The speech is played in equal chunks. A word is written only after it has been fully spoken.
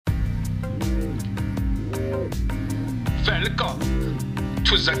Welcome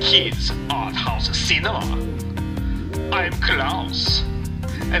to the Kids Art House Cinema. I'm Klaus,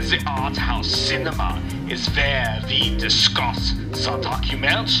 and the Art House Cinema is where we discuss the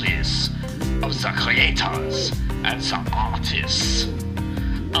documentaries of the creators and the artists.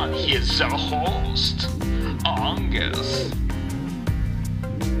 And here's their host, Angus.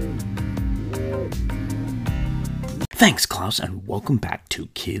 Thanks, Klaus, and welcome back to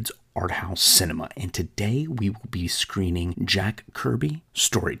Kids Art House Cinema. And today we will be screening Jack Kirby,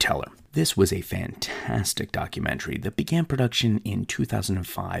 Storyteller. This was a fantastic documentary that began production in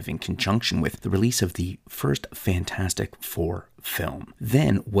 2005 in conjunction with the release of the first Fantastic Four film,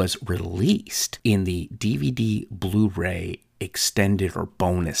 then was released in the DVD Blu-ray extended or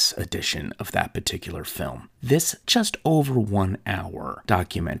bonus edition of that particular film. This just over 1 hour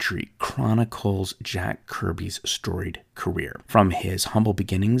documentary chronicles Jack Kirby's storied career, from his humble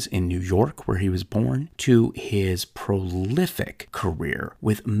beginnings in New York, where he was born, to his prolific career,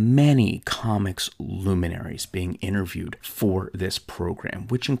 with many comics luminaries being interviewed for this program,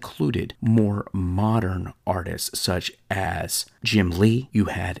 which included more modern artists such as Jim Lee. You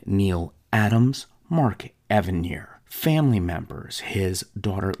had Neal Adams, Mark Evanier, family members, his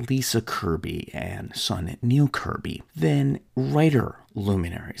daughter Lisa Kirby and son Neil Kirby, then writer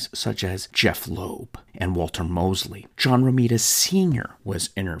luminaries such as Jeff Loeb and Walter Mosley. John Romita Sr.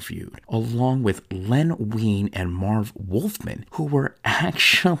 was interviewed, along with Len Wein and Marv Wolfman, who were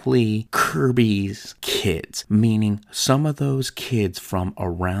actually Kirby's kids, meaning some of those kids from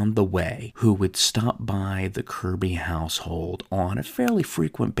around the way who would stop by the Kirby household on a fairly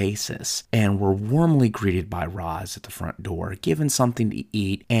frequent basis and were warmly greeted by Roz at the front door, given something to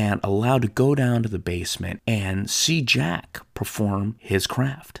eat, and allowed to go down to the basement and see Jack perform his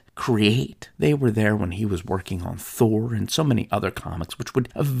craft, create. They were there when he was working on Thor and so many other comics, which would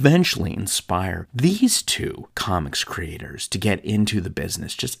eventually inspire these two comics creators to get into the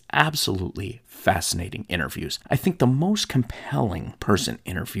business. Just absolutely fascinating interviews. I think the most compelling person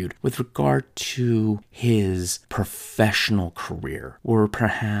interviewed with regard to his professional career were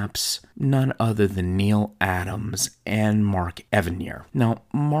perhaps none other than Neal Adams and Mark Evanier. Now,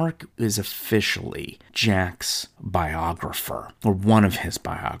 Mark is officially Jack's biographer, or one of his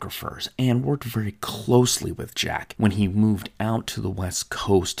biographers, and worked very closely with Jack when he moved out to the West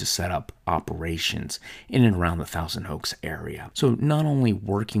Coast to set up operations in and around the Thousand Oaks area. So not only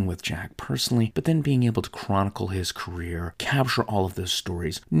working with Jack personally, but then being able to chronicle his career, capture all of those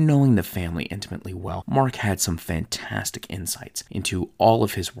stories, knowing the family intimately well. Mark had some fantastic insights into all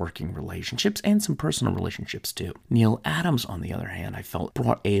of his working relationships and some personal relationships too. Neal Adams, on the other hand, I felt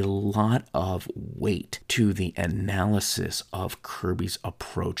brought a lot of weight to the analysis of Kirby's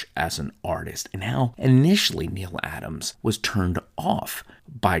approach as an artist and how initially Neal Adams was turned off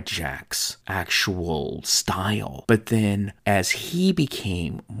by Jack's actual style. But then as he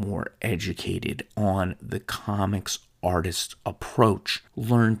became more educated on the comics artist approach,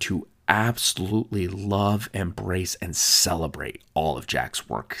 learned to absolutely love, embrace, and celebrate all of Jack's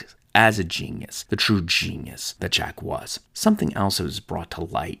work as a genius, the true genius that Jack was. Something else that was brought to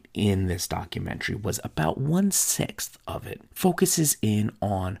light in this documentary was about 1/6 of it focuses in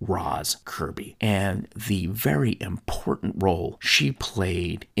on Roz Kirby and the very important role she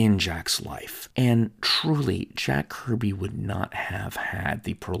played in Jack's life. And truly, Jack Kirby would not have had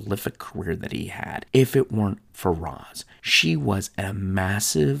the prolific career that he had if it weren't for Roz. She was a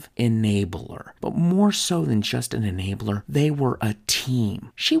massive enabler, but more so than just an enabler, they were a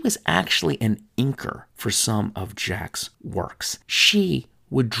team. She was actually an inker for some of Jack's works. She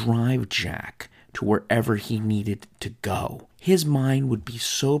would drive Jack to wherever he needed to go. His mind would be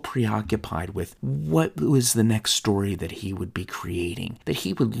so preoccupied with what was the next story that he would be creating that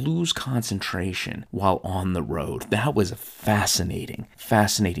he would lose concentration while on the road. That was a fascinating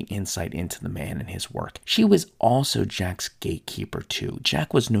insight into the man and his work. She was also Jack's gatekeeper too.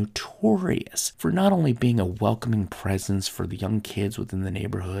 Jack was notorious for not only being a welcoming presence for the young kids within the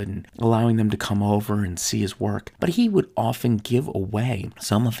neighborhood and allowing them to come over and see his work, but he would often give away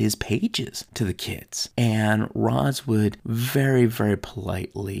some of his pages to the kids. And Roz would very, very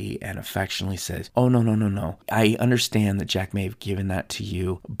politely and affectionately says, "Oh, no. I understand that Jack may have given that to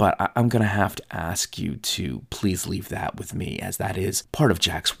you, but I'm going to have to ask you to please leave that with me, as that is part of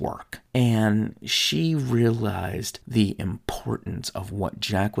Jack's work." And she realized the importance of what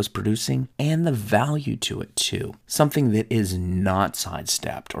Jack was producing and the value to it too. Something that is not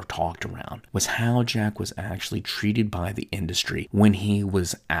sidestepped or talked around was how Jack was actually treated by the industry when he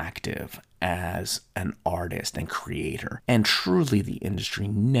was active as an artist and creator. And truly, the industry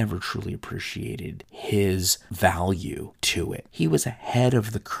never truly appreciated his value to it. He was ahead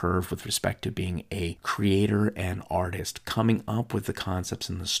of the curve with respect to being a creator and artist, coming up with the concepts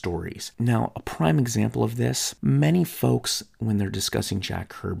and the stories. Now, a prime example of this, many folks, when they're discussing Jack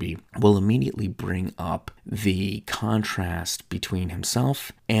Kirby, will immediately bring up the contrast between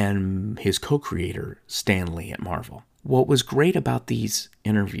himself and his co-creator, Stan Lee at Marvel. What was great about these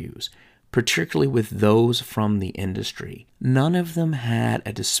interviews, particularly with those from the industry, none of them had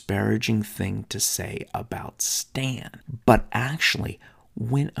a disparaging thing to say about Stan, but actually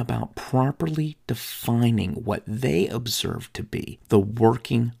went about properly defining what they observed to be the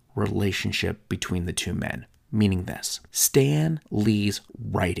working relationship between the two men. Meaning this, Stan Lee's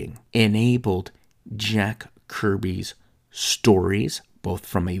writing enabled Jack Kirby's stories, both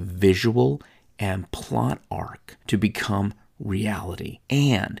from a visual and plot arc, to become reality,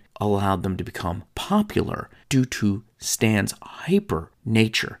 and allowed them to become popular due to Stan's hyper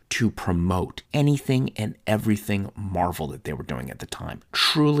nature to promote anything and everything Marvel that they were doing at the time.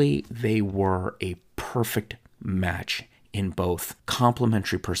 Truly, they were a perfect match in both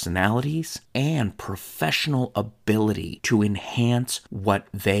complementary personalities and professional ability to enhance what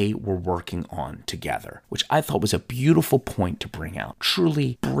they were working on together, which I thought was a beautiful point to bring out.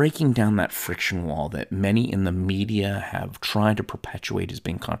 Truly breaking down that friction wall that many in the media have tried to perpetuate as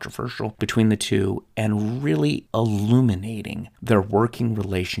being controversial between the two, and really illuminating their working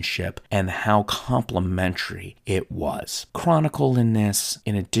relationship and how complementary it was. Chronicle in this,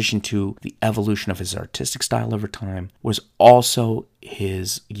 in addition to the evolution of his artistic style over time, was also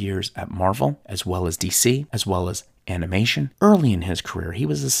his years at Marvel, as well as DC, as well as animation. Early in his career, he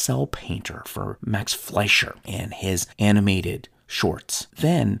was a cell painter for Max Fleischer and his animated shorts.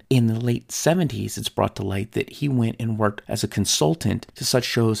 Then, in the late 70s, it's brought to light that he went and worked as a consultant to such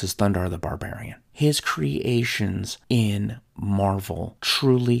shows as Thundarr the Barbarian. His creations in Marvel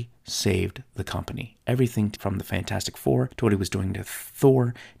truly saved the company. Everything from the Fantastic Four to what he was doing to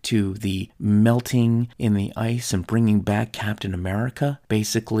Thor, to the melting in the ice and bringing back Captain America,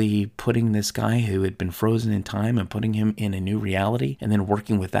 basically putting this guy who had been frozen in time and putting him in a new reality, and then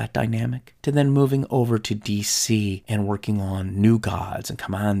working with that dynamic, to then moving over to DC and working on New Gods and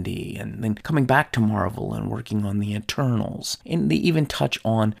Kamandi, and then coming back to Marvel and working on the Eternals. And they even touch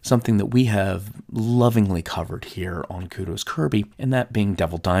on something that we have lovingly covered here on Kudos Kirby, and that being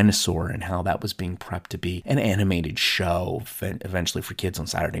Devil Dinosaur, and how that was being prepped to be an animated show eventually for kids on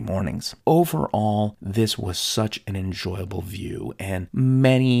Saturday mornings. Overall, this was such an enjoyable view, and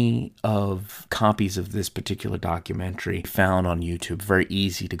many of copies of this particular documentary found on YouTube. Very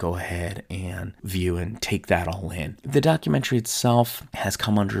easy to go ahead and view and take that all in. The documentary itself has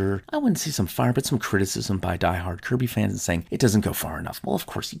come under, I wouldn't say some fire, but some criticism by diehard Kirby fans, saying it doesn't go far enough. Well, of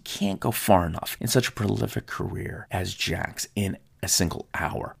course, you can't go far enough in such a prolific career as Jack's in a single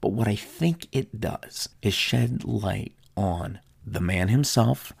hour. But what I think it does is shed light on the man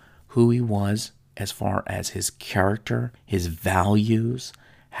himself, who he was as far as his character, his values,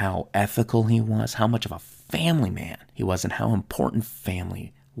 how ethical he was, how much of a family man he was, and how important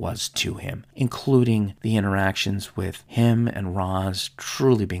family was to him, including the interactions with him and Roz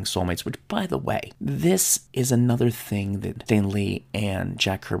truly being soulmates, which, by the way, this is another thing that Stan Lee and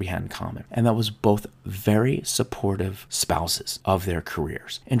Jack Kirby had in common, and that was both very supportive spouses of their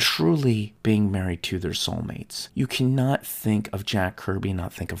careers and truly being married to their soulmates. You cannot think of Jack Kirby and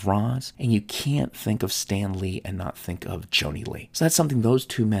not think of Roz, and you can't think of Stan Lee and not think of Joni Lee. So that's something those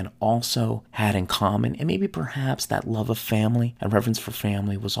two men also had in common, and maybe perhaps that love of family and reverence for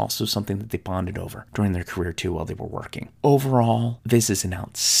family was also something that they bonded over during their career too while they were working. Overall, this is an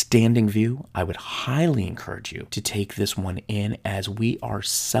outstanding view. I would highly encourage you to take this one in as we are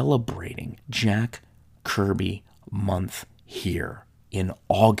celebrating Jack Kirby month here in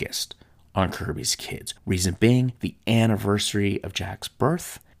August on Kirby's Kids. Reason being, the anniversary of Jack's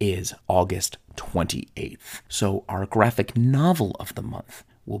birth is August 28th. So our graphic novel of the month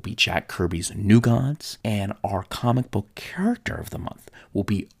will be Jack Kirby's New Gods, and our comic book character of the month will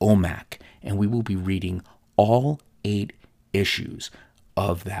be OMAC, and we will be reading all 8 issues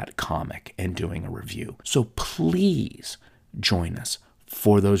of that comic and doing a review. So please join us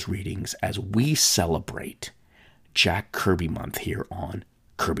for those readings as we celebrate Jack Kirby month here on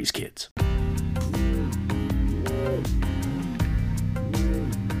Kirby's Kids.